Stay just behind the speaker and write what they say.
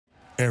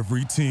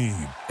Every team,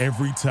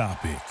 every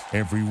topic,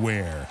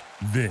 everywhere.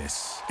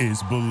 This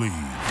is Believe.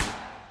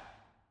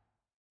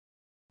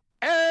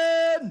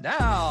 And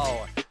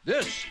now,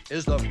 this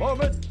is the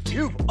moment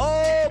you've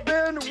all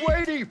been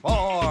waiting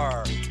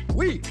for.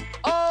 We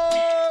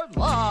are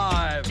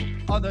live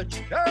on the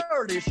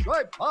Charity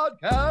Stripe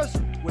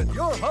Podcast with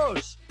your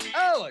hosts,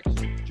 Alex,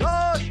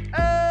 Josh,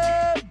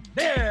 and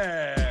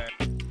Nick.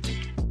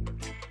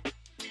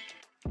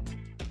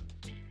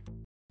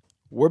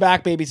 We're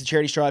back, baby. It's a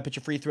Charity Stripe. Pitch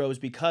your free throws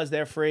because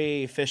they're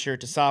free. Fisher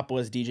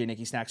Tosopoulos, DJ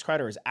Nicky Snacks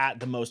Crider is at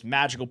the most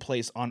magical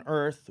place on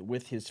earth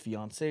with his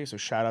fiance. So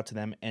shout out to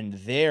them and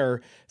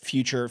their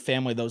future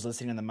family. Those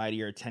listening on the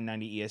mightier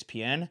 1090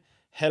 ESPN.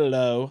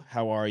 Hello,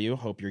 how are you?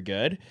 Hope you're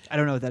good. I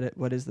don't know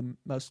what is the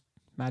most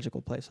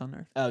magical place on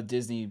earth. Oh,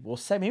 Disney. We'll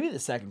say maybe the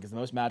second because the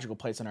most magical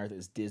place on earth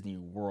is Disney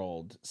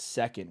World.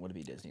 Second would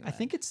be Disneyland. I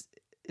think is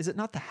it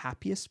not the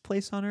happiest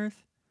place on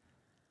earth?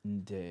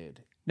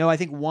 Indeed. No, I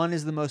think one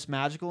is the most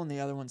magical and the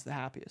other one's the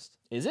happiest.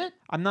 Is it?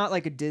 I'm not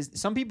like a Disney.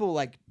 Some people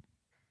like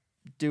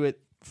do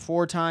it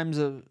 4 times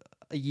a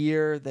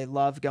year. They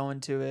love going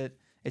to it.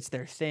 It's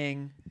their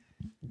thing.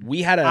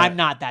 We had a. I'm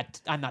not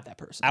that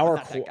person. Our I'm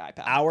not that guy,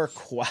 pal.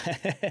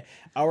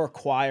 Our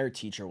choir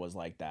teacher was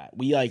like that.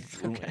 We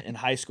in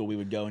high school we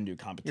would go and do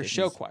competitions.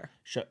 Your show choir.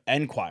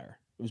 And choir.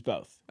 It was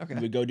both. Okay.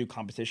 We would go do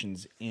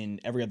competitions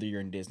in every other year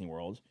in Disney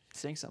World.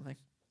 Sing something.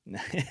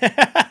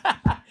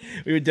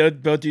 We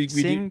would both do.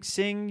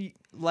 Sing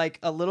like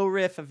a little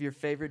riff of your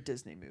favorite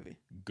Disney movie.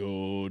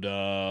 Go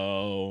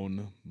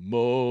down,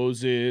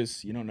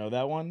 Moses. You don't know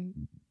that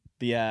one?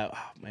 The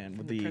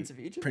the Prince of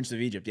Egypt. Prince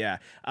of Egypt, yeah.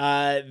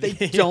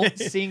 They don't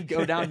sing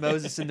 "Go Down,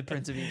 Moses" in the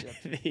Prince of Egypt.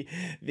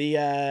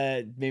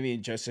 Maybe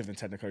Joseph and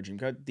Technicolor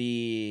Dreamcoat.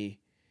 The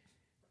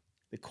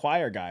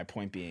choir guy.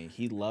 Point being,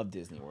 he loved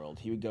Disney World.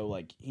 He would go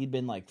he'd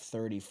been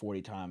 30,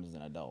 40 times as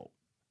an adult.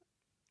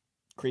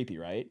 Creepy,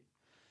 right?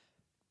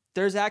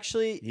 There's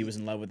actually he was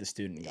in love with the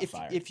student and got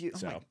fired. Oh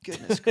my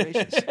goodness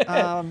gracious!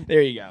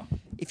 There you go.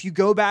 If you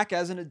go back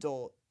as an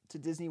adult to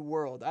Disney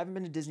World, I haven't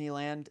been to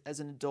Disneyland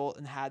as an adult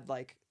and had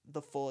the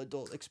full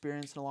adult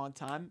experience in a long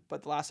time.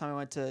 But the last time I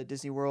went to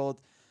Disney World,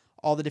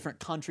 all the different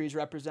countries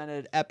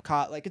represented,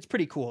 Epcot, it's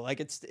pretty cool.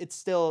 It's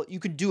still, you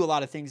can do a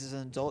lot of things as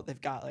an adult. They've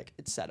got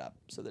it's set up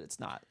so that it's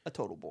not a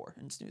total bore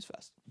and snooze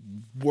fest.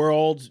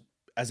 World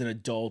as an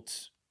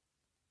adult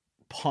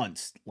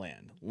punts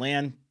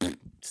land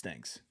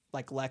stinks.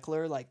 Like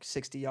Leckler,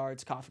 60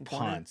 yards, coffin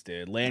corner. Punts,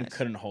 dude. Land Nice.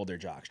 couldn't hold their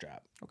jockstrap.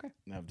 Okay.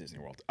 Of Disney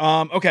World.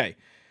 Okay.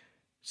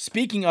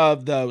 Speaking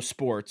of those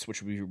sports,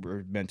 which we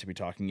were meant to be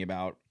talking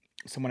about,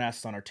 someone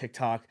asked us on our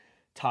TikTok,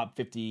 top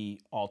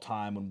 50 all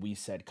time, when we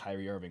said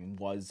Kyrie Irving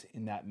was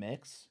in that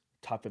mix.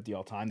 Top 50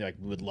 all time. They're like,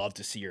 we would love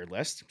to see your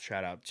list.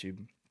 Shout out to,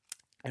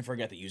 I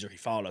forget the user. He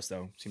followed us,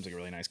 though. Seems like a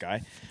really nice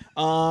guy.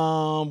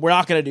 We're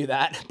not going to do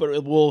that,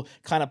 but we'll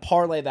kind of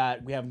parlay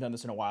that. We haven't done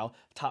this in a while.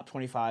 Top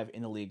 25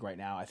 in the league right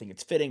now. I think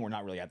it's fitting. We're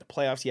not really at the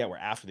playoffs yet. We're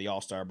after the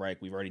All-Star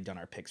break. We've already done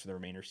our picks for the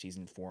remainder of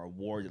season for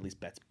awards, at least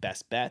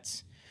best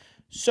bets.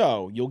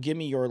 So you'll give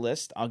me your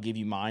list. I'll give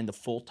you mine, the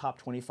full top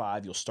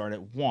 25. You'll start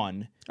at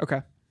 1.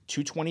 Okay.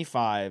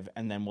 225,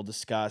 and then we'll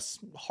discuss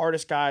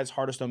hardest guys,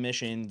 hardest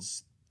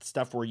omissions,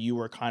 stuff where you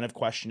were kind of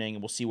questioning,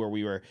 and we'll see where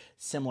we were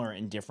similar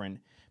and different.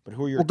 But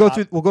who are your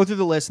We'll go through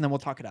the list and then we'll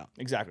talk it out.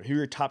 Exactly. Who are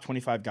your top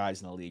 25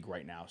 guys in the league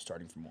right now,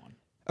 starting from 1?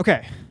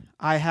 Okay.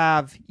 I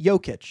have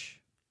Jokic,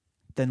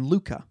 then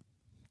Luka,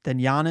 then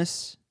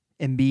Giannis,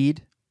 Embiid,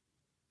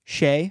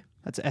 Shea,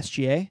 that's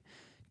SGA,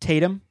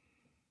 Tatum,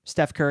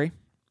 Steph Curry,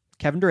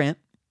 Kevin Durant,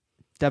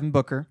 Devin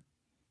Booker,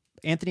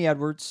 Anthony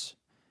Edwards.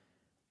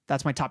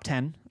 That's my top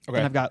 10. Okay.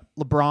 Then I've got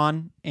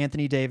LeBron,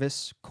 Anthony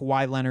Davis,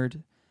 Kawhi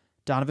Leonard,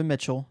 Donovan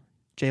Mitchell,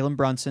 Jalen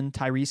Brunson,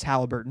 Tyrese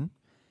Halliburton,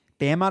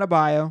 Bam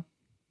Adebayo,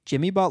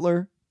 Jimmy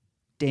Butler,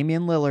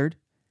 Damian Lillard,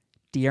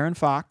 De'Aaron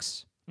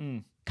Fox,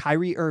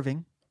 Kyrie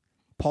Irving,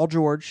 Paul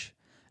George,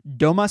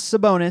 Domas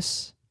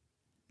Sabonis,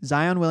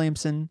 Zion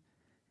Williamson,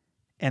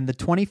 and the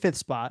 25th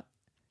spot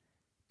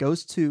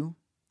goes to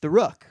the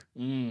Rook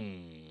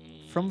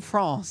from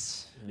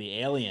France, The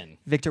alien.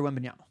 Victor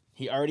Wembanyama.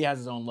 He already has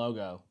his own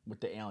logo with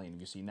the alien.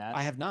 Have you seen that?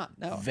 I have not.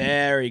 No.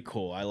 Very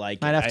cool. I like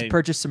it. Might have to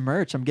purchase some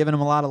merch. I'm giving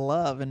him a lot of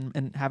love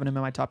and having him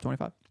in my top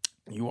 25.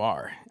 You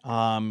are.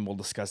 We'll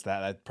discuss that.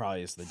 That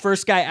probably is the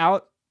First guy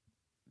out,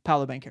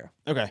 Paolo Banchero.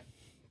 Okay.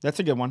 That's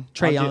a good one.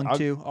 Trae Young,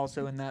 too,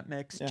 also in that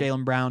mix. Yeah.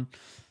 Jaylen Brown.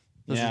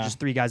 Those Yeah. are just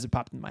 3 guys that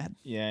popped into my head.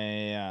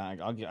 Yeah.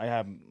 I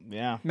have.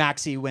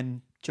 Maxey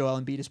when Joel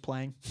Embiid is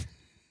playing.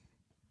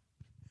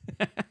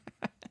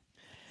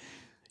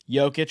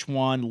 Jokic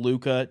 1,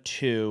 Luka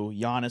 2,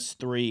 Giannis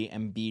 3,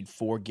 Embiid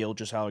 4,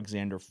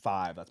 Gilgeous-Alexander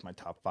 5. That's my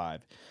top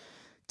 5.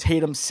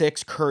 Tatum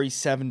 6, Curry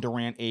 7,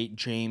 Durant 8,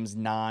 James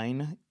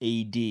 9,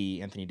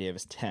 AD, Anthony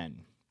Davis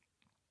 10.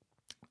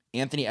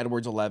 Anthony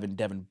Edwards 11,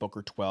 Devin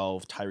Booker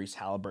 12, Tyrese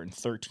Halliburton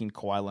 13,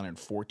 Kawhi Leonard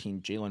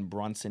 14, Jalen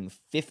Brunson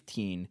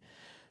 15,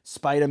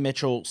 Spida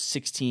Mitchell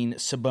 16,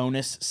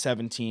 Sabonis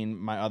 17,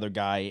 my other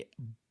guy,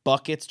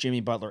 Buckets,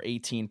 Jimmy Butler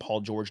 18,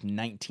 Paul George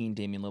 19,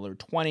 Damian Lillard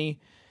 20,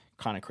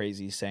 kind of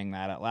crazy saying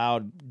that out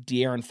loud.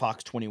 De'Aaron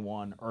Fox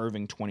 21,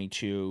 Irving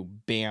 22,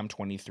 Bam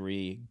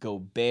 23,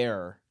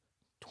 Gobert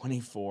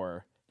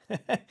 24,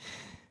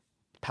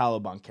 Paolo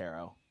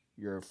Banchero,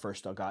 your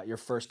first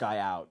guy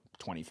out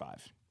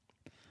 25.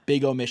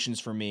 Big omissions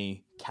for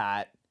me.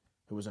 Cat,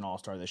 who was an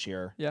All-Star this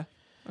year. Yeah.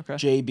 Okay.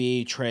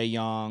 JB, Trae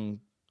Young,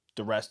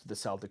 the rest of the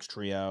Celtics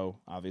trio,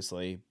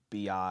 obviously.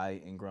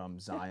 BI, Ingram,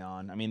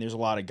 Zion. I mean, there's a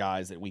lot of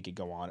guys that we could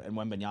go on, and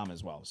Wembanyama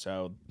as well.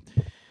 So,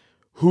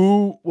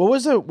 what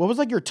was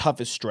like your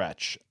toughest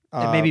stretch?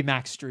 And maybe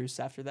Max Strus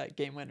after that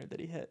game winner that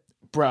he hit.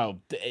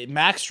 Bro,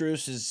 Max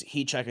Strus'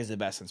 heat check is the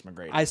best since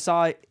McGrady. I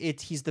saw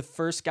it. He's the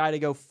first guy to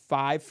go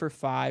 5 for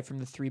 5 from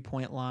the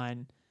 3-point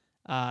line,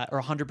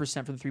 or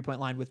 100% from the 3-point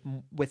line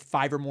with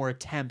 5 or more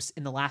attempts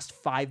in the last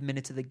 5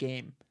 minutes of the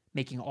game,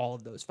 making all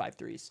of those 5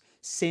 threes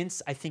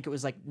since I think it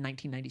was like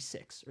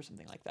 1996 or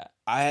something like that.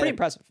 Pretty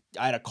impressive.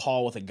 I had a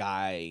call with a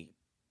guy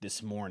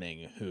this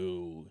morning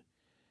who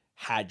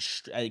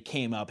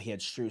came up. He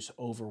had Strus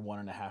over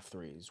 1.5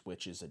 threes,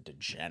 which is a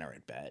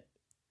degenerate bet.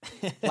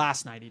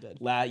 Last night he did.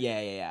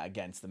 Yeah,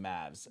 against the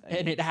Mavs.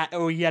 And he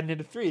hadn't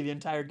hit a 3 the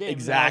entire game.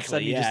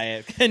 Exactly.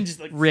 Yeah. And just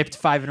like ripped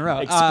 5 in a row.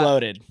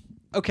 Exploded.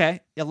 Okay.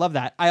 I love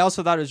that. I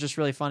also thought it was just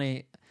really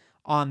funny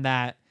on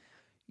that.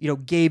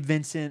 Gabe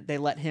Vincent, they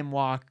let him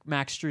walk.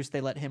 Max Strus,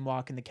 they let him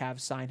walk, and the Cavs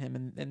signed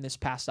him in this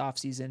past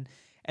offseason.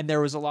 And there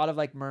was a lot of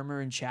like murmur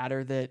and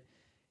chatter that,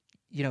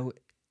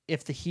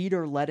 if the Heat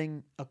are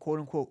letting a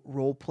quote-unquote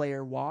role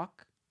player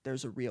walk,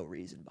 there's a real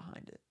reason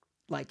behind it.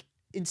 Like,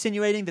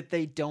 insinuating that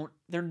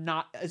they're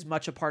not as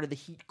much a part of the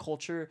Heat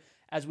culture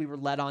as we were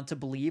led on to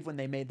believe when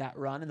they made that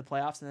run in the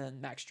playoffs. And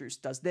then Max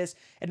Strus does this.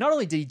 And not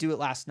only did he do it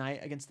last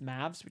night against the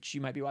Mavs, which you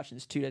might be watching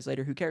this 2 days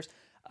later, who cares?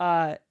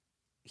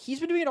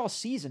 He's been doing it all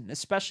season,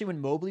 especially when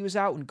Mobley was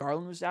out, when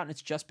Garland was out, and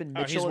it's just been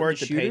Mitchell he's and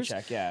worth the the shooters.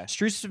 paycheck, yeah.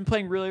 Strus has been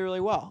playing really,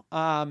 really well.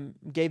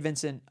 Gabe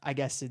Vincent, I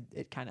guess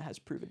it kind of has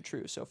proven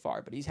true so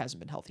far, but he hasn't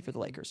been healthy for the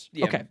Lakers.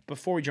 Yeah, okay.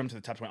 Before we jump to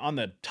the top 20, on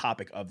the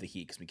topic of the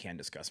Heat, because we can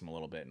discuss them a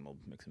little bit, and we'll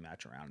mix and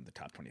match around the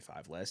top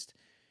 25 list.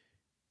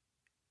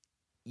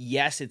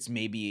 Yes, it's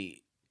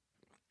maybe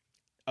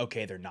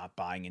okay, they're not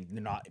buying and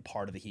they're not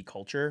part of the Heat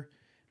culture.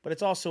 But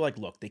it's also like,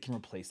 look, they can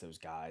replace those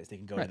guys. They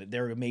can go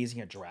they're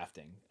amazing at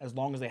drafting. As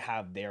long as they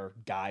have their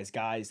guys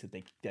that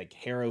they like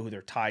Harrow, who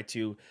they're tied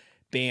to,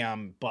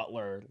 Bam,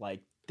 Butler, like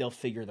they'll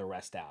figure the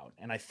rest out.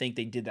 And I think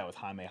they did that with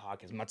Jaime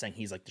Hawkins. I'm not saying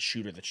he's like the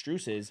shooter that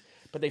Strus is,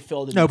 but they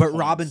filled in. No, but points.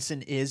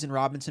 Robinson is, and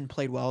Robinson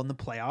played well in the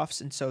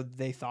playoffs, and so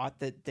they thought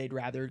that they'd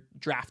rather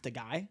draft a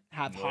guy,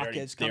 have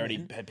Hawkins come in. They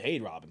already had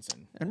paid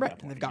Robinson. And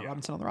they've got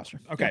Robinson on the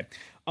roster. Okay.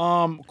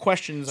 Yeah.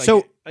 Questions.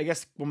 So I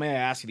guess, well, may I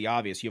ask you the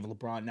obvious? You have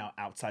LeBron now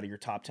outside of your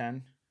top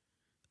 10?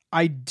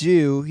 I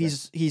do.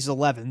 He's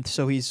 11th,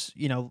 so he's,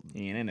 He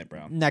ain't in it,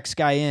 bro. Next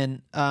guy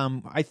in.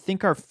 I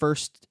think our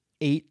first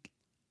 8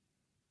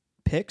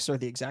 picks are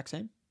the exact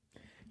same.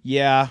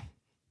 Yeah,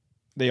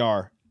 they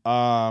are.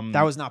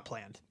 That was not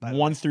planned.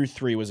 1 through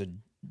 3 was a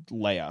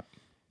layup.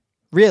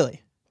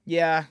 Really?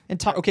 Yeah. And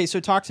so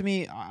talk to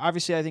me.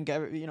 Obviously, I think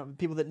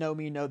people that know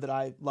me know that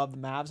I love the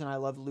Mavs and I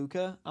love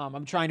Luka.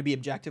 I'm trying to be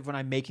objective when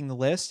I'm making the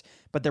list,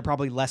 but they're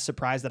probably less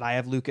surprised that I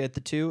have Luka at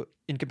the 2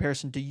 in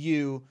comparison to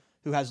you,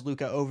 who has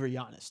Luka over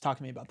Giannis. Talk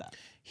to me about that.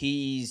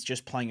 He's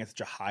just playing at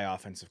such a high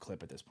offensive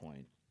clip at this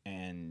point,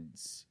 and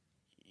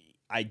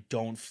I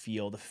don't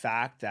feel the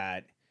fact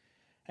that.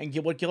 And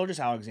what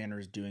Gilgeous-Alexander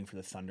is doing for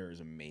the Thunder is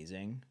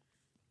amazing.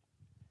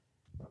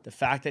 The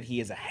fact that he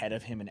is ahead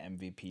of him in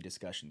MVP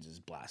discussions is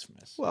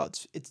blasphemous. Well,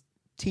 it's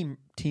team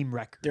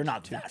record. They're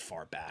not that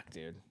far back,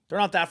 dude. They're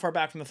not that far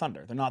back from the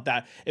Thunder. They're not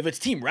that. If it's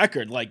team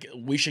record, like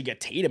we should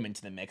get Tatum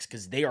into the mix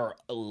because they are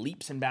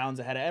leaps and bounds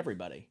ahead of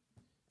everybody.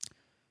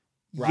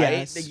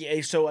 Right?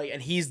 Yes. So,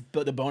 and he's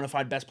the bona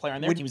fide best player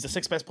on their team. He's the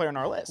 6th best player on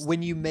our list.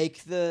 When you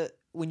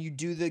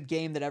do the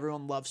game that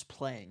everyone loves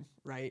playing,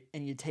 right,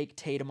 and you take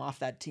Tatum off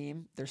that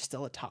team, they're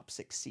still a top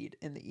 6 seed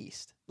in the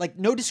East. Like,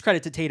 no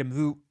discredit to Tatum,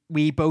 who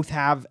we both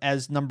have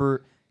as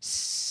number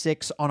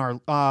 6 on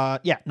our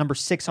number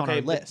 6 on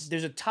our list.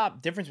 There's a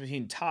top difference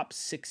between top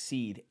 6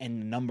 seed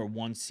and number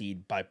 1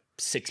 seed by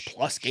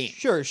 6+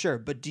 games. Sure.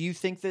 But do you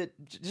think that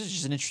this is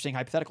just an interesting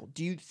hypothetical?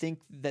 Do you think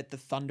that the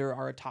Thunder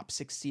are a top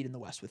 6 seed in the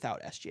West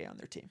without SGA on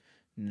their team?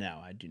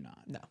 No, I do not.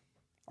 No.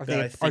 Are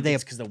they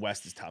because the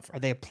West is tougher? Are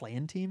they a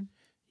play-in team?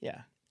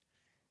 Yeah.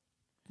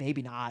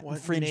 Maybe not.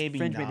 Maybe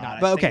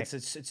not. But okay.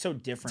 It's so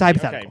different. It's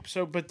hypothetical. Okay.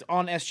 So, but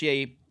on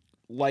SGA,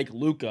 like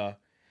Luka,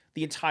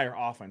 the entire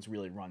offense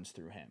really runs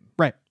through him.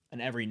 Right.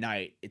 And every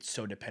night, it's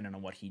so dependent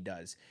on what he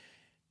does.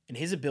 And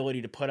his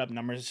ability to put up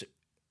numbers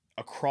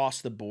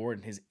across the board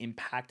and his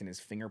impact and his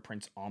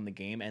fingerprints on the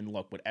game. And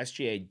look, what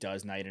SGA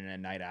does night in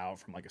and night out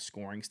from like a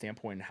scoring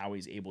standpoint and how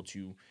he's able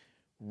to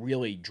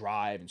really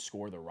drive and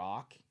score the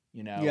rock,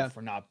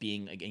 for not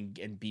being like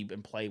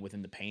and play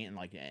within the paint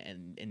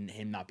and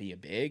him not being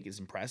big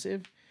is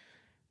impressive.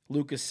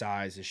 Luka's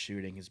size, his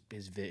shooting,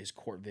 his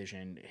court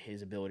vision,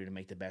 his ability to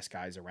make the best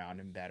guys around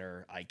him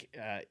better.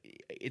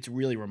 It's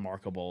really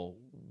remarkable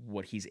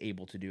what he's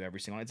able to do every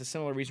single night. It's a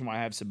similar reason why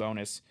I have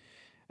Sabonis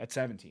at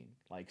 17.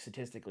 Like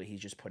statistically, he's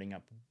just putting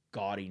up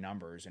gaudy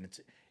numbers, and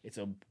it's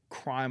a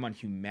crime on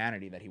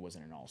humanity that he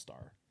wasn't an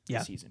all-star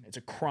this season. It's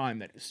a crime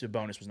that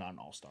Sabonis was not an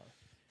all-star.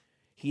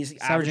 He's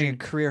averaging a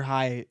career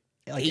high,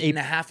 like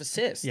 8.5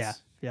 assists. Yeah.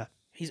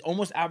 He's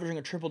almost averaging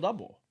a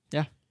triple-double.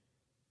 Yeah.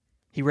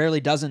 He rarely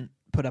doesn't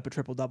put up a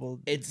triple-double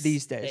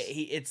these days.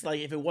 It's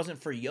like if it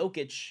wasn't for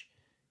Jokic,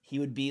 he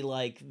would be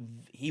like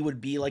an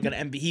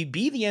MVP. He'd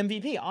be the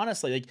MVP.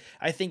 Honestly, like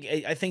I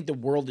think the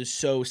world is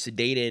so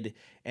sedated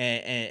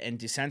and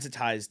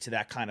desensitized to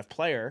that kind of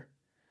player,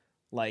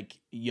 like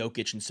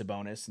Jokic and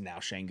Sabonis, and now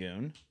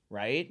Şengün,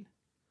 right?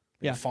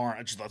 Yeah.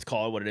 Let's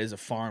call it what it is: a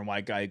foreign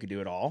white guy who could do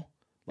it all,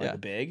 like a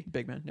big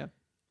man. Yeah.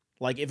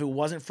 Like if it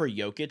wasn't for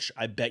Jokic,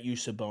 I bet you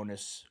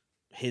Sabonis,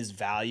 his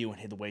value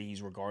and the way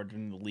he's regarded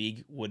in the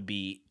league would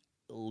be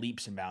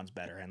leaps and bounds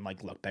better. And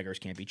like, look, beggars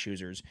can't be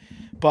choosers.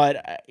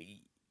 But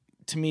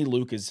to me,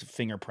 Luka's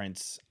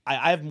fingerprints,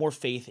 I have more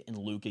faith in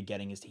Luka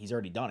he's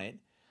already done it,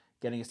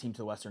 getting his team to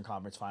the Western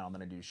Conference Final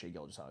than I do Shai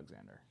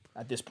Gilgeous-Alexander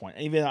at this point.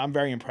 Even I'm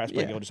very impressed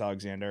by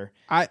Gilgeous-Alexander.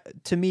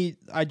 To me,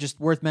 just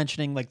worth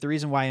mentioning, like the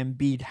reason why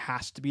Embiid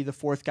has to be the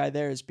fourth guy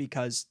there is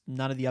because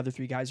none of the other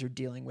three guys are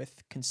dealing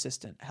with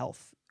consistent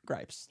health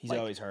gripes. He's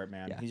always hurt,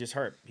 man. Yeah. He's just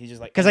hurt. He's just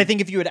like, because I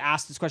think if you had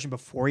asked this question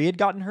before he had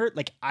gotten hurt,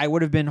 like I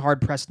would have been hard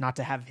pressed not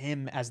to have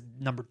him as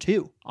number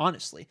 2.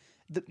 Honestly,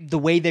 the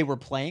way they were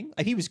playing,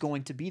 he was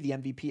going to be the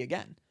MVP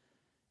again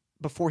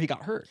before he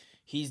got hurt.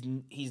 He's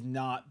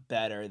not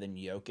better than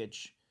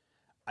Jokic.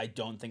 I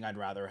think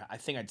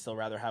I'd still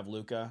rather have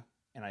Luka,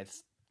 and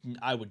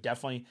I would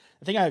definitely.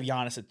 I think I have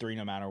Giannis at 3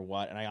 no matter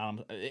what.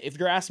 And if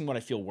you're asking what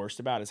I feel worst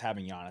about, is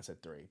having Giannis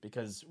at 3,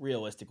 because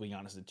realistically,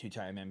 Giannis is a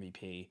 2-time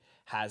MVP,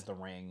 has the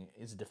ring,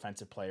 is a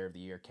Defensive Player of the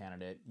Year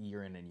candidate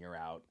year in and year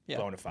out,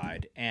 bona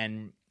fide,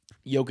 and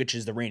Jokic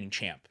is the reigning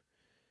champ.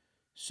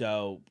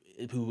 So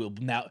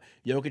Jokic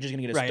is going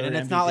to get a right, third and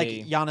it's MVP. not like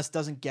Giannis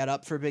doesn't get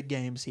up for big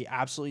games. He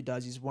absolutely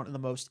does. He's one of the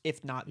most,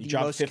 if not the most,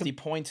 dropped 50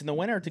 points in the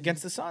winner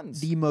against the Suns.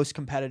 The most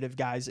competitive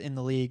guys in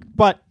the league,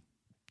 but.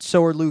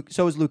 So is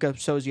Luka,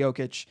 so is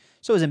Jokic,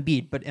 so is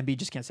Embiid, but Embiid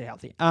just can't stay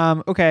healthy.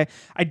 Okay.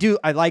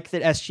 I like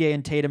that SGA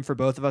and Tatum for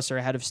both of us are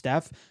ahead of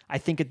Steph. I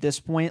think at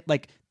this point,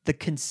 like the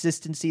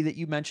consistency that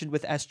you mentioned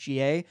with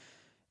SGA,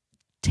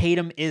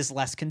 Tatum is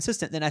less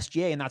consistent than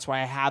SGA, and that's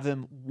why I have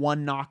him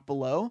one knock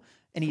below.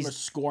 And From a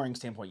scoring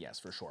standpoint, yes,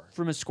 for sure.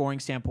 From a scoring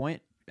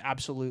standpoint,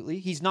 absolutely.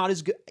 He's not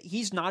as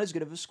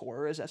good of a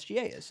scorer as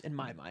SGA is, in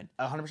my mind.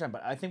 100%,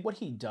 but I think what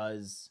he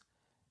does.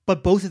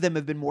 But both of them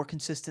have been more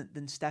consistent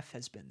than Steph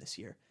has been this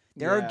year.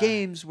 There are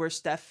games where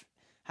Steph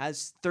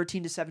has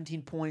 13 to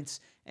 17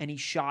 points and he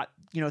shot,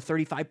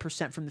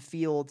 35% from the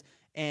field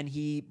and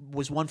he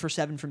was 1 for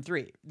 7 from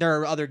 3. There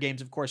are other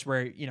games, of course,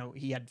 where,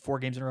 he had 4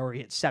 games in a row where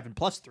he hit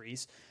 7+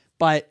 threes.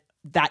 But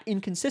that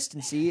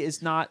inconsistency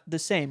is not the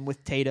same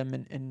with Tatum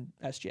and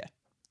SGA.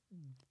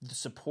 The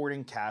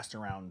supporting cast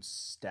around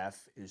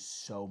Steph is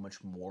so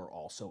much more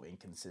also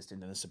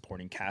inconsistent than the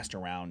supporting cast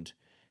around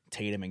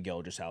Tatum and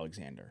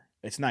Gilgeous-Alexander.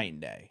 It's night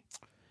and day.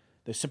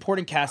 The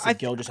supporting cast of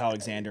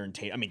Gilgeous-Alexander and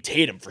Tatum. I mean,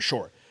 Tatum for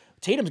sure.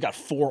 Tatum's got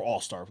 4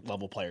 all-star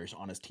level players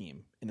on his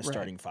team in the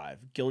starting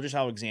 5.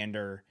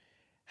 Gilgeous-Alexander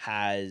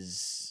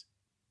has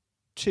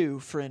 2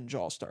 fringe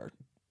all-star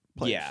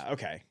players. Yeah,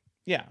 okay.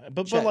 Yeah,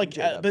 but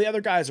the other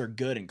guys are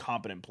good and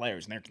competent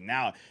players,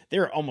 and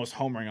they're almost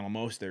homering on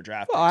most of their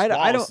draft. Well, I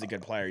don't. Is a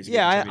good player.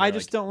 I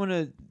just don't want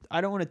to.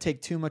 I don't want to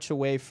take too much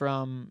away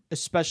from,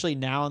 especially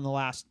now in the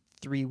last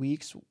 3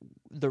 weeks,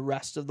 the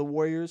rest of the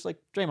Warriors. Like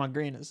Draymond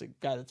Green is a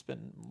guy that's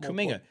been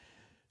Kuminga's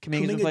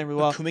been playing really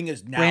well.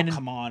 Kuminga's now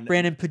come on.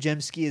 Brandon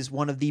Podziemski is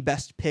one of the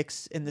best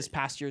picks in this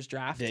past year's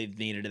draft. They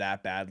needed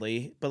that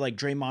badly, but like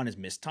Draymond has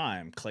missed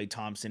time. Klay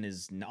Thompson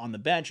is on the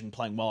bench and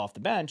playing well off the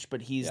bench,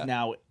 but he's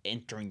now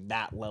entering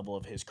that level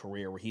of his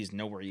career where he's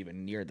nowhere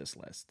even near this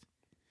list.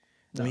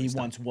 No, he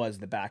once was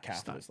the back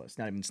half of this list,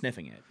 not even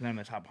sniffing it. Not even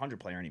the top 100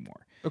 player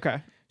anymore.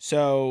 Okay,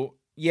 so.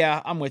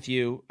 Yeah, I'm with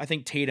you. I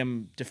think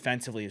Tatum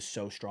defensively is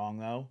so strong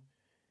though,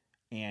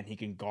 and he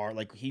can guard.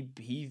 Like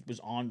he was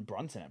on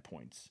Brunson at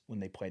points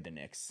when they played the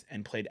Knicks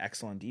and played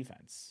excellent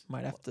defense.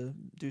 Might have to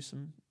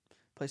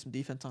play some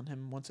defense on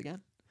him once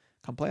again,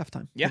 come playoff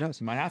time. Yeah,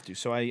 might have to.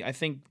 So I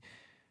think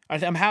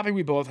I'm happy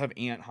we both have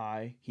Ant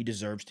high. He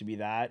deserves to be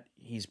that.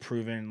 He's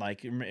proven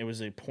like it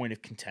was a point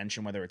of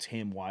contention whether it's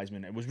him,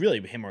 Wiseman. It was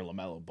really him or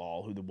LaMelo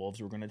Ball who the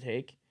Wolves were going to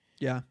take.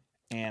 Yeah,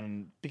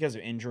 and because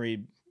of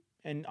injury.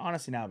 And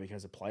honestly, now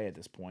because of play at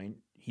this point,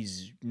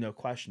 he's no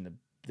question that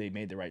they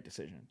made the right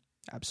decision.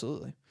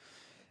 Absolutely.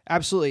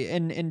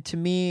 And to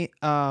me,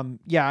 I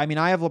mean,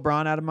 I have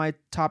LeBron out of my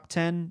top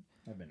 10.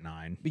 I've at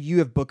 9. But you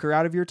have Booker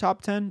out of your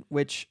top 10,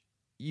 which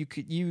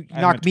you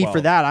knocked me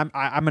for that.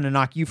 I'm going to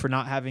knock you for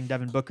not having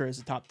Devin Booker as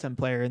a top 10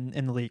 player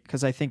in the league,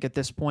 because I think at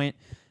this point,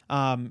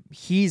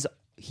 he's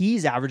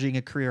averaging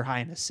a career high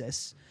in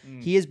assists.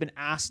 He has been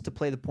asked to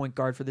play the point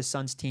guard for the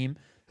Suns team,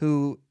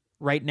 who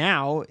right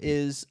now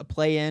is a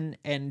play-in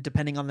and,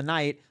 depending on the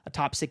night, a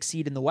top 6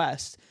 seed in the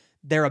West.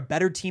 They're a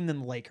better team than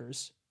the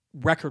Lakers,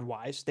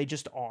 record-wise. They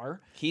just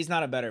are. He's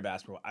not a better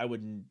basketball.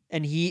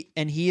 And he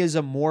is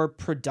a more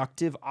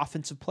productive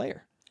offensive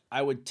player.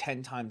 I would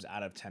 10 times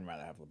out of 10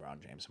 rather have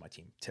LeBron James on my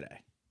team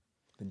today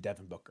than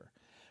Devin Booker.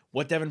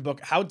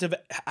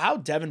 How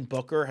Devin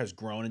Booker has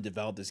grown and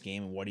developed this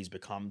game and what he's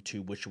become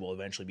to which will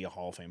eventually be a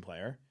Hall of Fame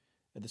player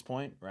at this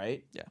point,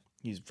 right? Yeah.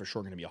 He's for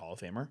sure going to be a Hall of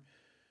Famer.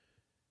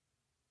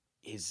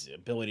 His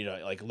ability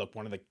to like look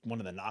one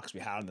of the knocks we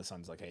had on the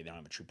Suns, like, hey, they don't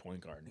have a true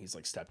point guard, and he's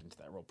like stepped into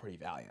that role pretty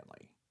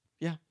valiantly.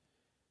 Yeah.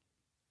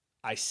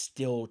 I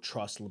still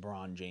trust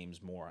LeBron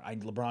James more.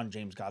 LeBron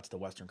James got to the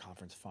Western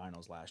Conference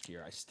Finals last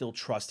year. I still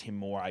trust him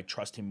more. I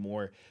trust him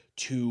more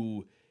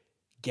to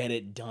get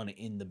it done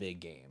in the big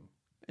game.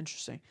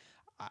 Interesting.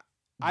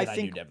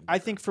 I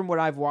think from what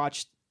I've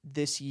watched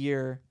this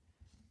year,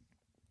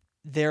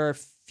 there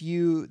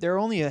are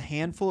only a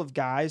handful of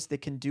guys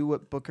that can do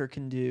what Booker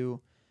can do.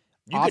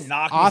 You could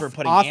knock me for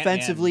putting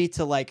offensively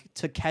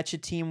to catch a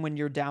team when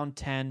you're down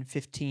 10,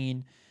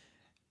 15,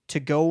 to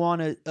go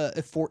on a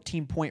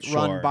 14-point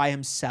run by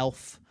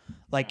himself.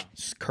 Like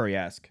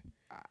Curry-esque.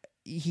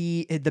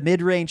 The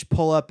mid-range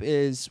pull-up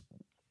is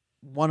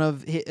one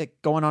of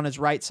going on his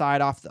right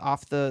side off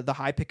the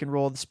high pick and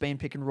roll, the Spain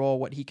pick and roll,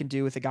 what he can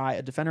do with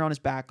a defender on his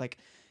back. Like,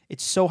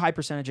 it's so high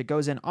percentage. It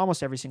goes in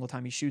almost every single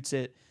time he shoots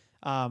it.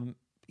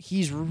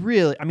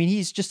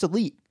 He's just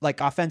elite, like,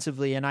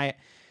 offensively. And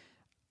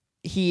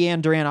he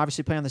and Durant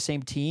obviously play on the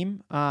same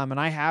team. And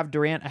I have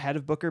Durant ahead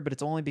of Booker, but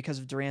it's only because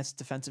of Durant's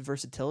defensive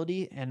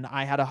versatility. And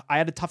I had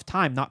a tough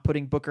time not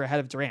putting Booker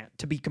ahead of Durant,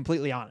 to be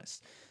completely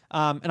honest.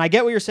 And I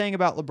get what you're saying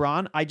about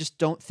LeBron. I just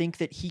don't think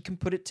that he can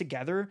put it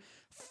together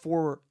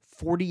for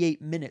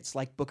 48 minutes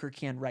like Booker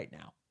can right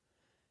now,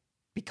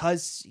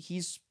 because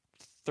he's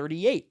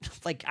 38.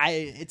 Like,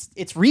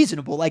 it's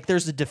reasonable. Like,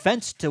 there's a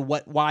defense to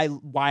why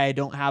I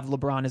don't have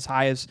LeBron as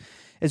high as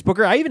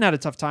Booker. I even had a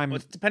tough time. Well,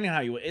 it's depending on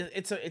how you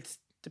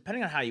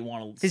depending on how you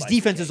want to. His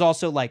defense is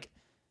also, like,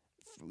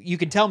 you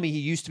can tell me he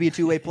used to be a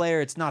two-way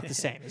player. It's not the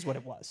same as what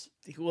it was.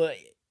 Well,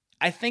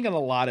 I think in a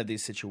lot of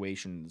these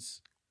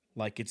situations,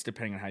 like, it's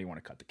depending on how you want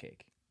to cut the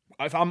cake.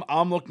 If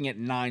I'm looking at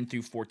 9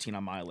 through 14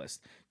 on my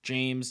list: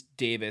 James,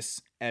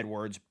 Davis,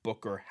 Edwards,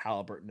 Booker,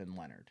 Halliburton, and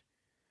Leonard.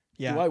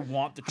 Yeah. Do I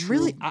want the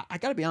true? I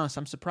got to be honest.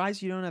 I'm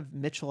surprised you don't have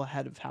Mitchell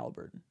ahead of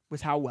Halliburton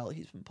with how well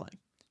he's been playing.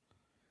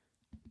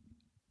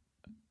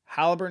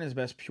 Halliburton is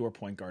the best pure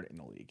point guard in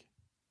the league.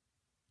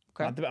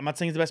 Okay. I'm not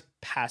saying he's the best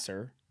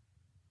passer.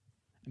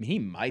 I mean, he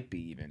might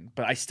be even,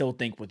 but I still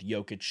think with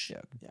Jokic,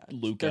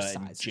 Luka,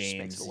 and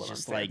James, it's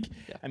just like,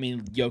 I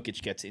mean,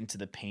 Jokic gets into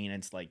the paint,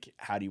 and it's like,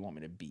 how do you want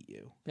me to beat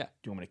you? Yeah. Do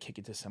you want me to kick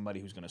it to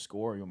somebody who's going to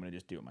score, or you want me to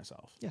just do it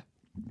myself? Yeah.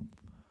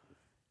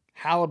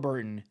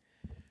 Halliburton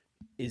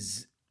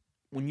is,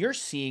 when you're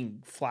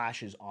seeing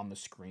flashes on the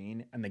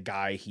screen, and the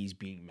guy he's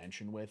being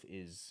mentioned with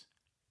is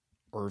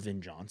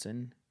Irvin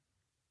Johnson,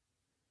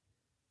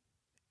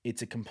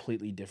 it's a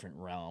completely different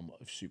realm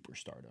of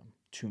superstardom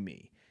to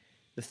me.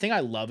 The thing I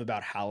love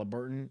about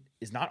Halliburton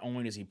is not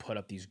only does he put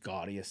up these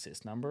gaudy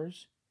assist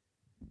numbers,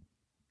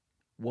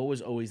 what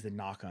was always the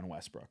knock on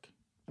Westbrook?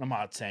 And I'm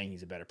not saying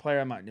he's a better player.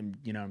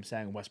 I'm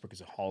saying Westbrook is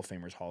a Hall of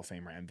Famer,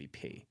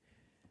 MVP.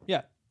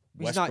 Yeah.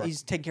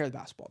 He's taking care of the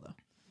basketball, though.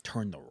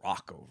 Turned the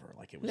rock over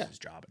like it was his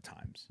job at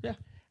times. Yeah.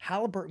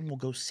 Halliburton will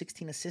go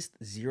 16 assists,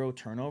 0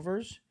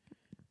 turnovers.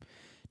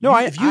 No,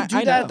 if you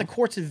do that at the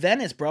courts of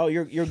Venice, bro,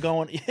 you're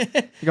going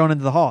you're going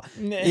into the hall.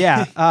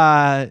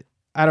 Yeah.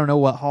 I don't know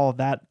what hall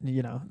that,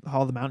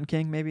 Hall of the Mountain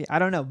King, maybe. I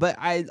don't know. But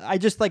I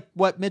just like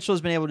what Mitchell has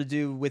been able to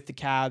do with the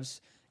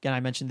Cavs. Again, I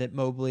mentioned that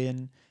Mobley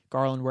and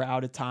Garland were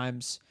out at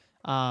times.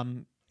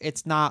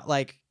 It's not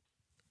like,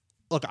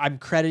 look, I'm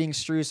crediting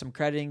Strus, I'm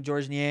crediting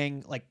George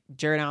Niang. Like,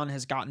 Jared Allen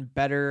has gotten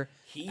better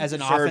as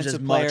an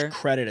offensive player. As much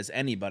credit as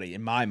anybody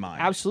in my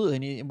mind.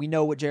 Absolutely. And we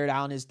know what Jared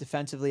Allen is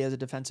defensively as a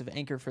defensive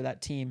anchor for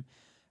that team.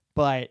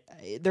 But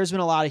there's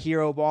been a lot of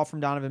hero ball from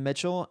Donovan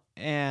Mitchell,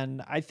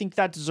 and I think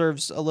that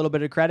deserves a little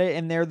bit of credit,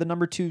 and they're the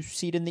number 2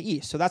 seed in the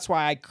East. So that's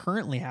why I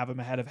currently have him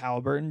ahead of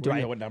Halliburton.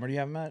 What number do you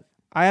have him at?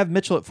 I have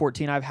Mitchell at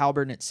 14. I have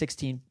Halliburton at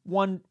 16.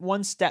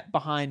 One step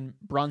behind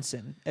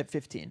Brunson at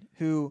 15,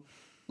 who,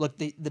 look,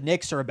 the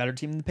Knicks are a better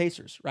team than the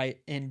Pacers, right?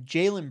 And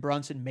Jalen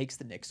Brunson makes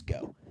the Knicks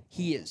go.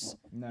 He is.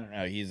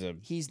 No. He's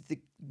the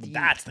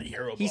that's the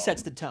hero ball. He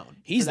sets the tone.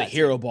 He's the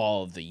hero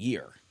ball of the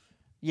year.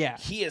 Yeah.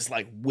 He is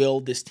like,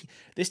 this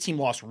team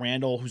lost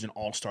Randall, who's an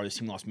all-star. This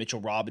team lost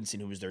Mitchell Robinson,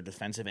 who was their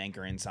defensive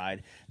anchor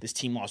inside. This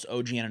team lost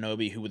OG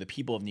Anunoby, who, with the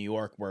people of New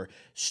York, were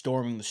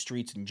storming the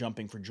streets and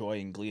jumping for joy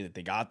and glee that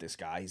they got this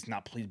guy. He's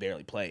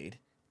barely played.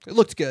 It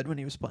looked good when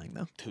he was playing,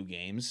 though. 2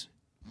 games.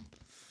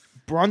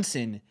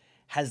 Brunson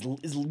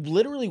is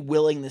literally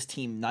willing this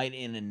team night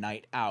in and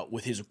night out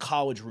with his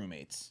college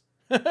roommates.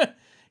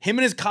 Him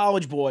and his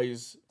college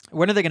boys.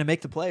 When are they going to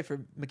make the play for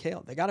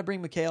McHale? They got to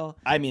bring McHale.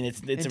 I mean,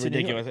 it's a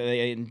ridiculous.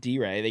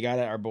 D-Ray, they got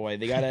our boy.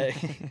 They got to.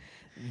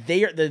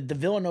 The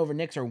Villanova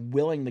Knicks are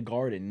willing the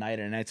garden night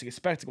and night. It's a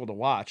spectacle to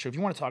watch. So if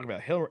you want to talk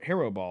about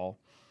hero ball,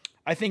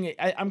 I think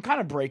I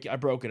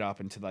broke it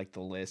up into like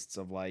the lists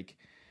of like.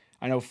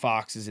 I know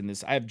Fox is in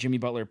this. I have Jimmy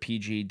Butler,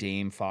 PG,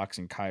 Dame, Fox,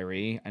 and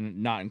Kyrie,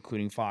 and not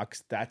including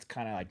Fox. That's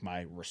kind of like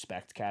my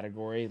respect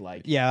category.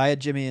 Like, Yeah, I had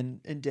Jimmy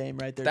and Dame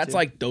right there. that's too.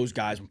 like those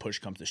guys when push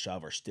comes to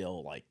shove are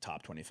still like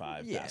top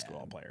 25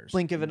 basketball players.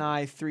 Blink of an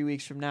eye, 3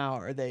 weeks from now,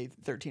 are they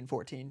 13,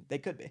 14? They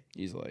could be.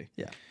 Easily.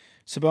 Yeah.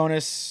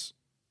 Sabonis,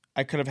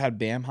 I could have had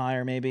Bam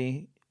higher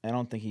maybe. I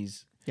don't think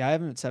he's Yeah, I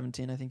have him at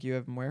 17. I think you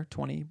have him where?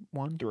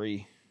 21?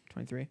 3.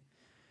 23?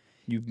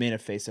 You've made a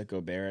face at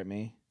Gobert at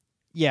me.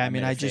 Yeah, I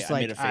made a just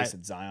face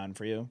at Zion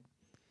for you.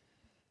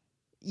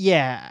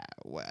 Yeah.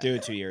 Do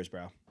it 2 years,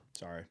 bro.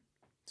 Sorry.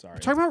 We're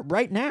talking about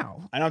right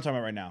now. I know I'm talking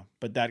about right now,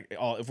 but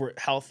if we're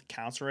health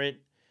counts for it,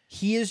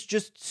 He is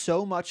just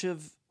so much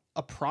of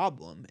a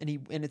problem, and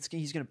he's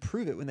going to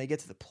prove it when they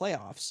get to the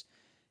playoffs.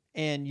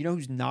 And you know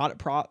who's not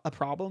a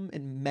problem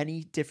in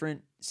many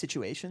different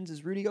situations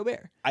is Rudy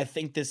Gobert. I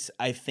think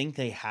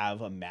they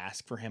have a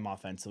mask for him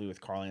offensively with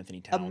Karl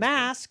Anthony Towns. A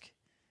mask.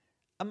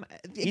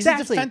 He's a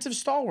defensive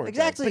stalwart.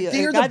 Exactly.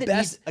 Though. A guy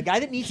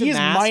that needs a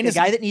mask. A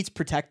guy that needs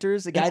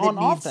protectors. A guy that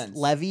needs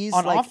levies.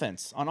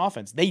 On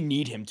offense, they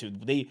need him to.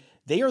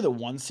 They are the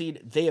 1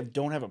 seed. They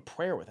don't have a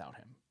prayer without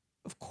him.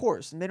 Of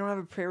course, and they don't have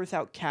a prayer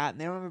without Cat,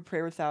 and they don't have a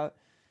prayer without.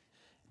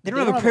 They don't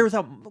have a prayer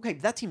without. Okay,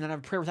 that team doesn't have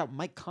a prayer without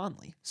Mike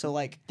Conley. So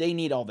like, they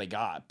need all they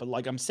got. But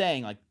like I'm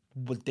saying, like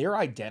what their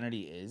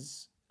identity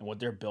is and what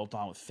they're built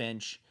on with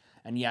Finch.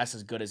 And yes,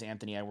 as good as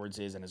Anthony Edwards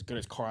is, and as good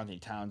as Karl Anthony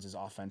Towns is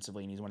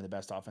offensively, and he's one of the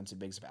best offensive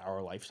bigs of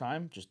our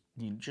lifetime, just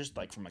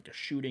like from like a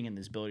shooting and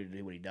his ability to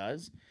do what he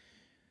does,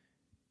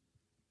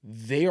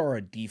 they are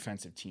a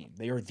defensive team.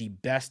 They are the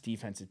best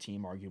defensive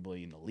team,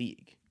 arguably, in the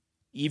league,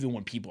 even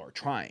when people are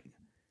trying.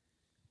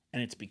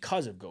 And it's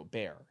because of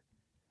Gobert.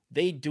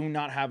 They do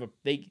not have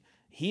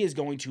he is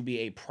going to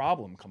be a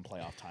problem come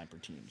playoff time for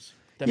teams.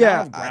 The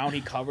amount of ground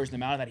he covers, the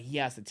amount that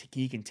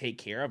he can take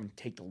care of and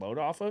take the load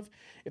off of.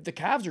 If the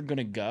Cavs are going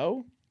to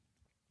go,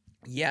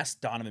 yes,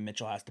 Donovan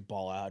Mitchell has to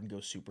ball out and go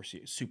super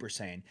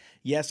saiyan.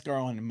 Yes,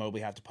 Garland and Mobley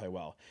have to play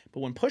well.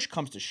 But when push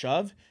comes to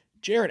shove,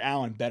 Jared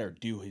Allen better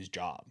do his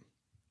job.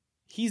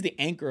 He's the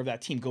anchor of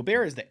that team.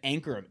 Gobert is the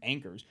anchor of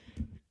anchors.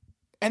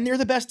 And they're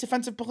the best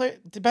defensive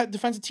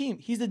team.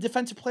 He's the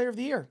defensive player of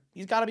the year.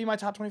 He's got to be my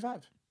top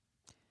 25.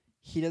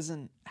 He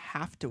doesn't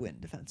have to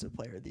win Defensive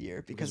Player of the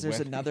Year because there's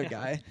with- another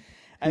guy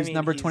I who's mean,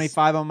 number he's-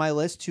 25 on my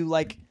list who,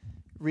 like,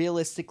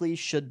 realistically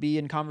should be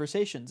in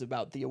conversations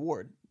about the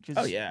award.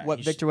 Oh, yeah. What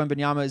Victor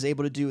Wembanyama is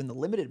able to do in the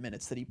limited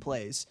minutes that he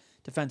plays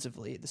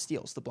defensively, the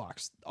steals, the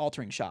blocks,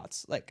 altering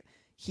shots, like,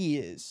 he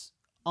is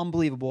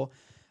unbelievable.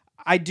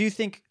 I do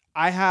think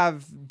I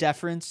have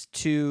deference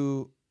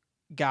to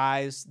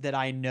guys that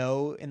I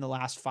know in the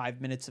last 5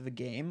 minutes of a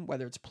game,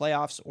 whether it's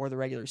playoffs or the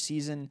regular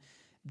season,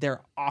 their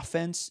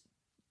offense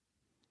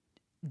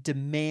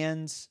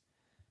demands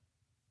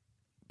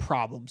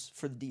problems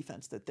for the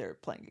defense that they're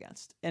playing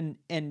against. And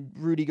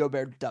Rudy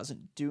Gobert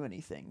doesn't do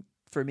anything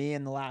for me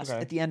in the last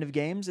at the end of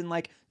games. And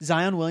like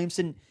Zion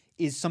Williamson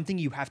is something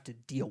you have to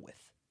deal with.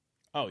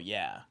 Oh,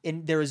 yeah.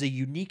 And there is a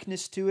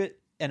uniqueness to it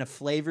and a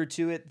flavor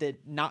to it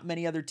that not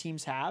many other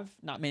teams have,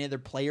 not many other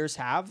players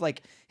have.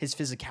 Like his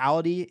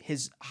physicality,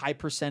 his high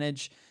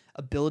percentage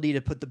ability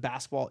to put the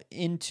basketball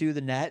into the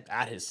net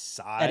At his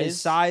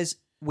size.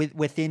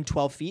 within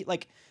 12 feet.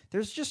 Like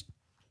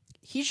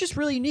he's just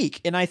really unique.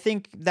 And I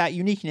think that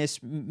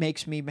uniqueness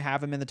makes me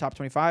have him in the top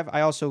 25.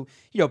 I also,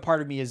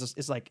 part of me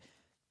is like,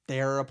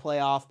 they're a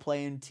playoff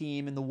playing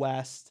team in the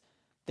West.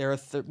 They're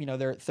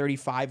they're at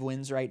 35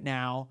 wins right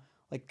now.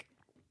 Like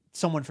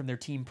someone from their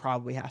team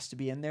probably has to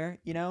be in there,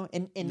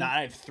 and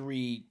I have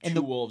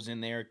two Wolves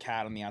in there,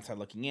 Cat on the outside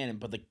looking in,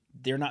 but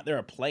they're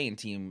a playing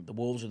team. The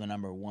Wolves are the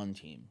number 1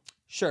 team.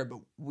 Sure, but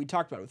we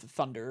talked about it with the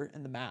Thunder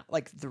and the Mat.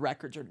 Like the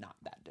records are not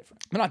that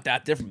different. They're not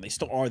that different. They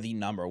still are the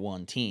number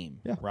 1 team,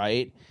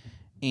 right?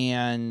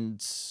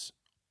 And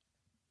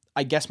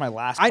I guess my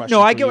last question.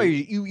 I get why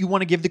you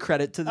want to give the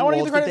credit to the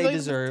Wolves that they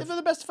deserve. If they're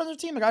the best defensive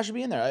team, like I should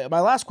be in there. My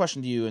last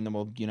question to you, and then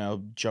we'll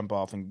jump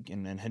off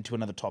and head to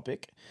another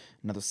topic,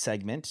 another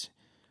segment,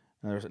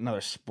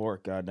 another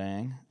sport. God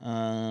dang,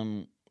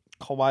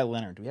 Kawhi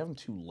Leonard. Do we have him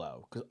too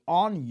low? Because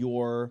on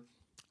your,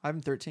 I have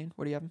him 13.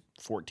 What do you have him?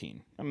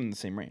 14. I'm in the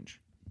same range.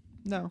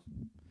 No,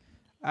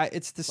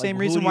 it's the same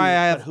reason why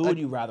I have. Who would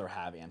you rather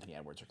have, Anthony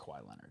Edwards or Kawhi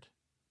Leonard?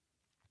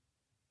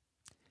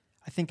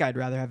 I think I'd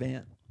rather have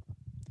Ant.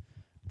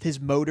 His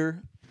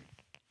motor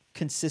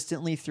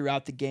consistently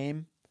throughout the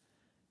game.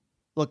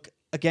 Look,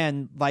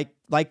 again, like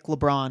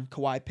LeBron,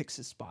 Kawhi picks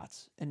his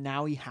spots, and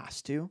now he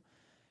has to.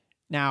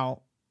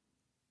 Now,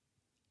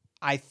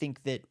 I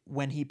think that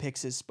when he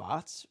picks his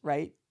spots,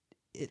 right,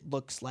 it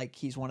looks like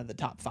he's one of the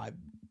top 5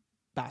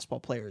 basketball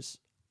players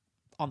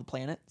on the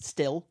planet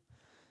still,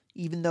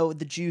 even though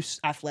the juice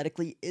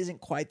athletically isn't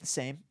quite the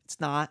same. It's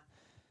not.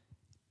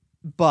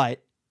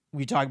 But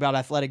we talk about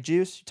athletic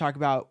juice. You talk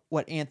about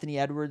what Anthony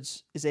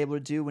Edwards is able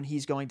to do when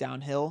he's going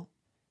downhill.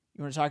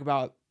 You want to talk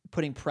about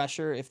putting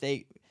pressure.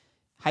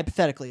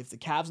 Hypothetically, if the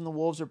Cavs and the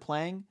Wolves are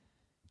playing,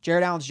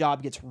 Jared Allen's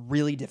job gets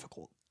really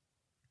difficult.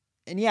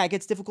 And yeah, it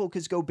gets difficult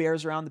because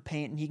Gobert's around the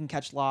paint and he can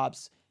catch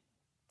lobs.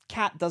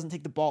 Cat doesn't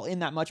take the ball in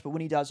that much, but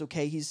when he does,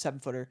 okay, he's a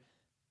 7-footer.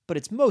 But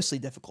it's mostly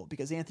difficult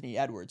because Anthony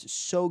Edwards is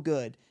so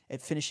good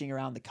at finishing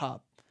around the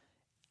cup.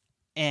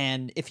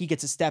 And if he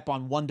gets a step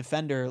on one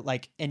defender,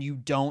 like, and you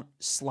don't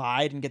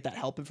slide and get that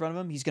help in front of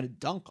him, he's going to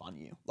dunk on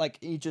you. Like,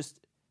 he just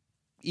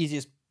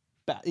easiest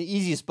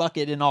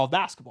bucket in all of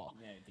basketball.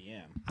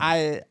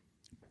 Yeah,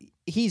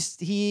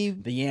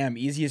 the Yam,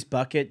 easiest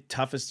bucket,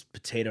 toughest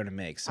potato to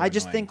make. So I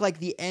just think like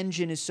the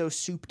engine is so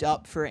souped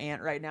up for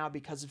Ant right now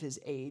because of his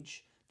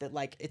age that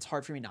like it's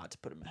hard for me not to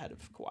put him ahead of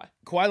Kawhi.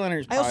 Kawhi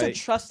Leonard. I also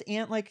trust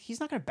Ant. Like, he's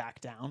not going to back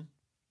down.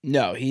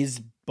 No, he's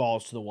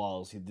balls to the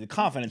walls. The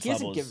confidence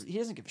level. He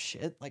doesn't give a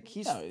shit. Like,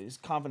 his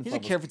confidence. He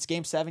doesn't care if it's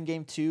game 7,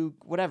 game 2,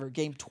 whatever,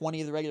 game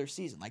 20 of the regular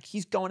season. Like,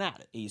 he's going at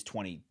it. He's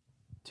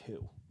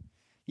 22.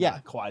 Yeah,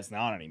 Kawhi's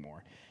not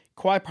anymore.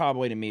 Kawhi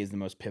probably to me is the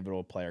most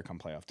pivotal player come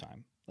playoff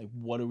time. Like,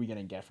 what are we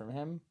gonna get from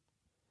him?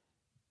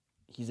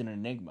 He's an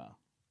enigma.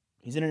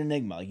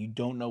 Like, you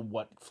don't know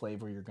what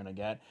flavor you're gonna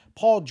get.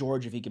 Paul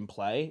George, if he can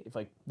play, if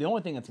like the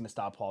only thing that's gonna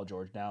stop Paul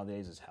George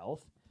nowadays is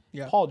health.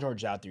 Yeah. Paul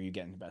George out there, you're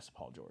getting the best of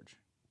Paul George.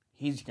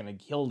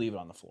 He'll leave it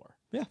on the floor.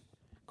 Yeah.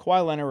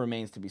 Kawhi Leonard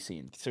remains to be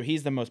seen. So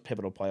he's the most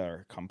pivotal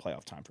player come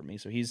playoff time for me.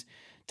 So he's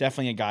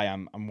definitely a guy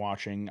I'm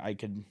watching. I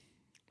don't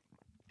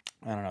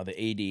know, the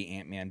AD,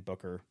 Ant-Man,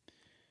 Booker,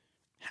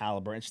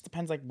 Halliburton. It just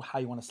depends like how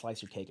you want to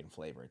slice your cake and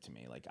flavor it to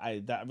me. Like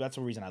that's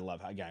the reason I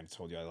love. Again, I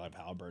told you I love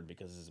Halliburton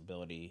because his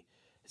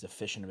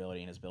efficient ability,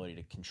 and his ability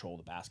to control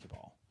the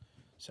basketball.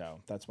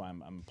 So that's why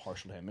I'm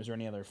partial to him. Is there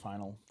any other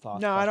final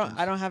thoughts? No, questions?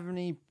 I don't have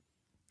any.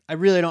 I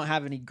really don't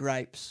have any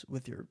gripes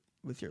with your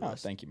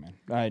list. Thank you, man.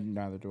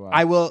 Neither do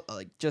I. I will,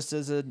 like, just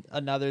as an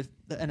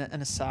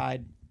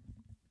aside.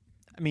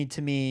 I mean,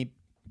 to me,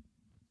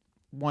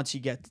 once you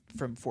get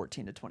from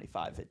 14 to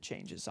 25, it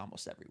changes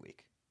almost every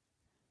week.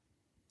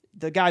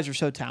 The guys are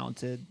so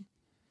talented.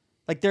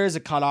 Like, there is a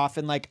cutoff,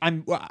 and like I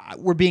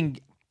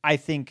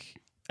think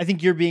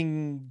you're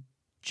being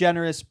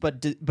generous,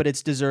 but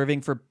it's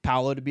deserving for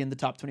Paolo to be in the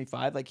top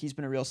 25. Like, he's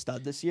been a real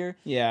stud this year.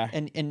 Yeah,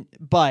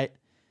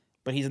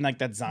 but he's in like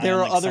that Zion.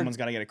 There are someone's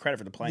got to get a credit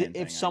for the playing.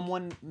 If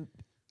someone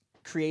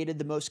created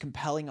the most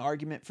compelling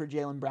argument for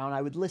Jaylen Brown,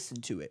 I would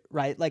listen to it.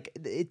 Right? Like,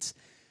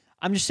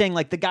 I'm just saying,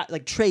 like, the guy,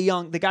 like Trae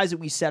Young, the guys that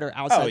we said are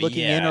outside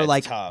looking in are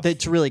like tough.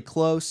 It's really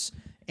close,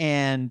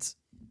 and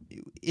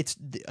it's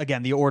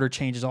again the order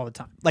changes all the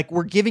time. Like,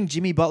 I'm giving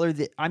Jimmy Butler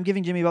the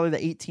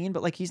 18,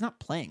 but like he's not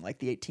playing like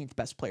the 18th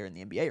best player in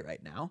the NBA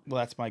right now. Well,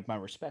 that's like my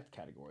respect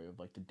category of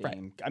like the Dame.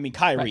 Right. I mean,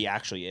 Kyrie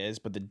actually is,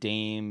 but the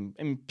Dame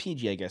and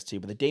PG I guess too.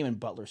 But the Dame and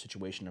Butler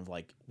situation of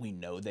like we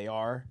know they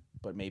are,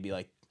 but maybe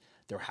like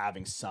they're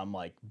having some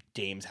like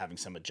Dame's having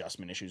some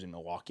adjustment issues in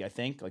Milwaukee. I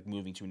think like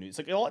moving to a new. It's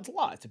like it's a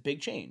lot. It's a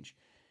big change.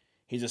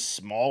 He's a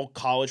small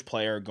college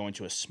player going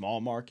to a small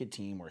market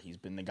team where he's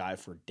been the guy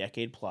for a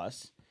decade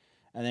plus.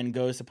 And then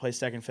goes to play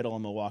second fiddle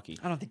in Milwaukee.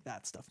 I don't think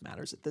that stuff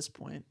matters at this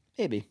point.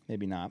 Maybe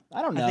not.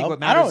 I don't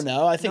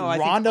know. I think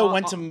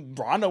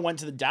Rondo went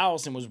to the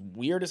Dallas and was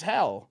weird as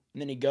hell,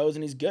 and then he goes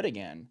and he's good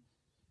again.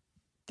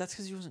 That's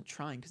because he wasn't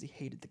trying because he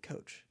hated the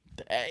coach.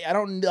 I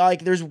don't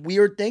like. There's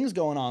weird things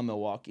going on in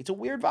Milwaukee. It's a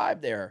weird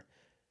vibe there.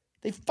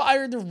 They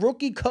fired the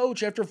rookie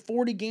coach after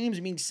 40 games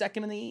being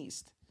second in the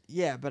East.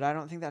 Yeah, but I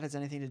don't think that has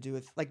anything to do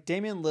with like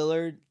Damian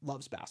Lillard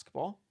loves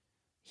basketball.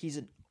 He's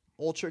an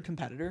ultra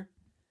competitor.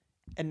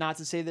 And not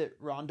to say that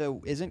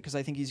Rondo isn't, because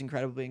I think he's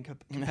incredibly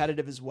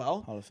competitive as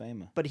well. Hall of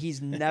Fame. But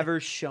he's never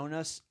shown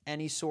us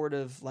any sort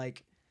of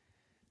like,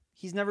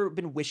 he's never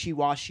been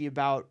wishy-washy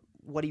about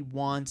what he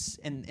wants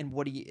and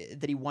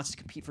that he wants to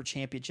compete for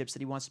championships,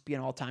 that he wants to be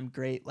an all-time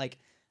great. Like,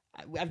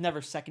 I've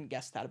never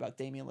second-guessed that about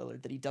Damian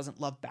Lillard, that he doesn't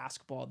love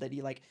basketball, that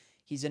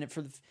he's in it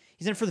for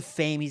the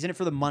fame, he's in it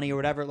for the money or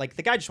whatever. Like,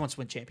 the guy just wants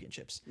to win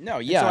championships. No,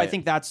 yeah. And so I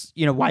think that's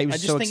why he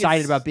was so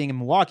excited about being in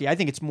Milwaukee. I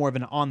think it's more of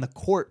an on the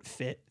court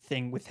fit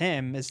thing with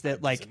him, is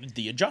that like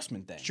the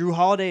adjustment thing. Drew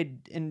Holiday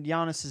and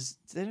Giannis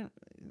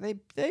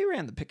they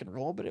ran the pick and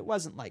roll, but it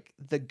wasn't like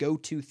the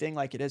go-to thing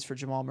like it is for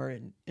Jamal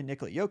Murray and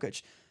Nikola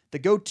Jokic. The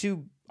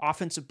go-to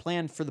offensive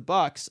plan for the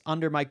Bucks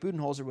under Mike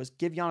Budenholzer was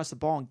give Giannis the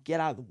ball and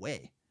get out of the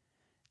way.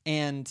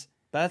 And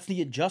that's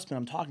the adjustment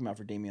I'm talking about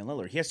for Damian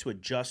Lillard. He has to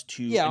adjust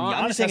to. Yeah,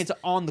 I'm just saying it's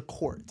on the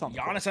court.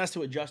 Giannis has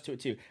to adjust to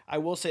it too. I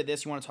will say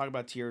this: you want to talk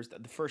about tiers?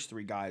 The first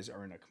 3 guys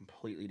are in a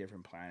completely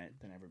different planet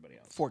than everybody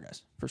else. 4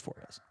 guys. First 4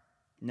 guys.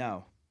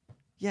 No.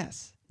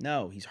 Yes.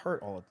 No, he's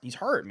hurt. He's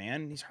hurt,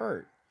 man. He's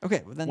hurt.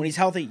 Okay, well then when he's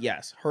healthy,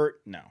 yes. Hurt,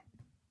 no.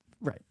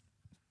 Right.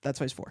 That's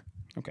why he's 4.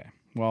 Okay.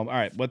 Well, all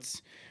right.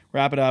 Let's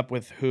wrap it up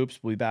with hoops.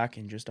 We'll be back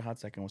in just a hot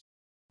second.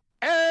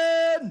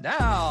 And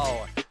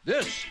now,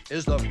 this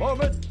is the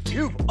moment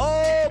you've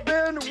all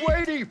been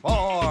waiting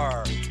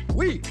for.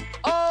 We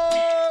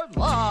are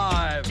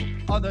live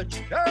on the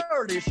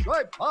Charity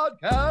Stripe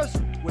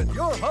podcast with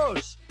your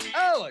hosts,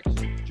 Alex,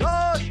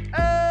 Josh,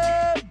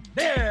 and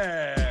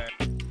Nick.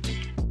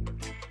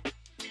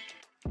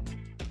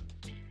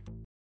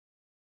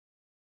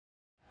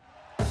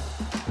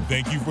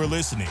 Thank you for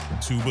listening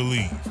to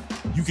Believe.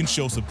 You can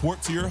show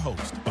support to your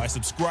host by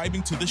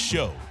subscribing to the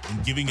show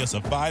and giving us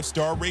a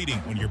 5-star rating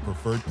on your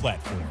preferred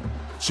platform.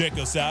 Check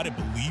us out at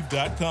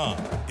Believe.com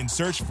and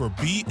search for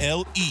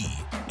BLEAV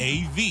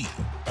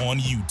on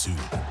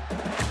YouTube.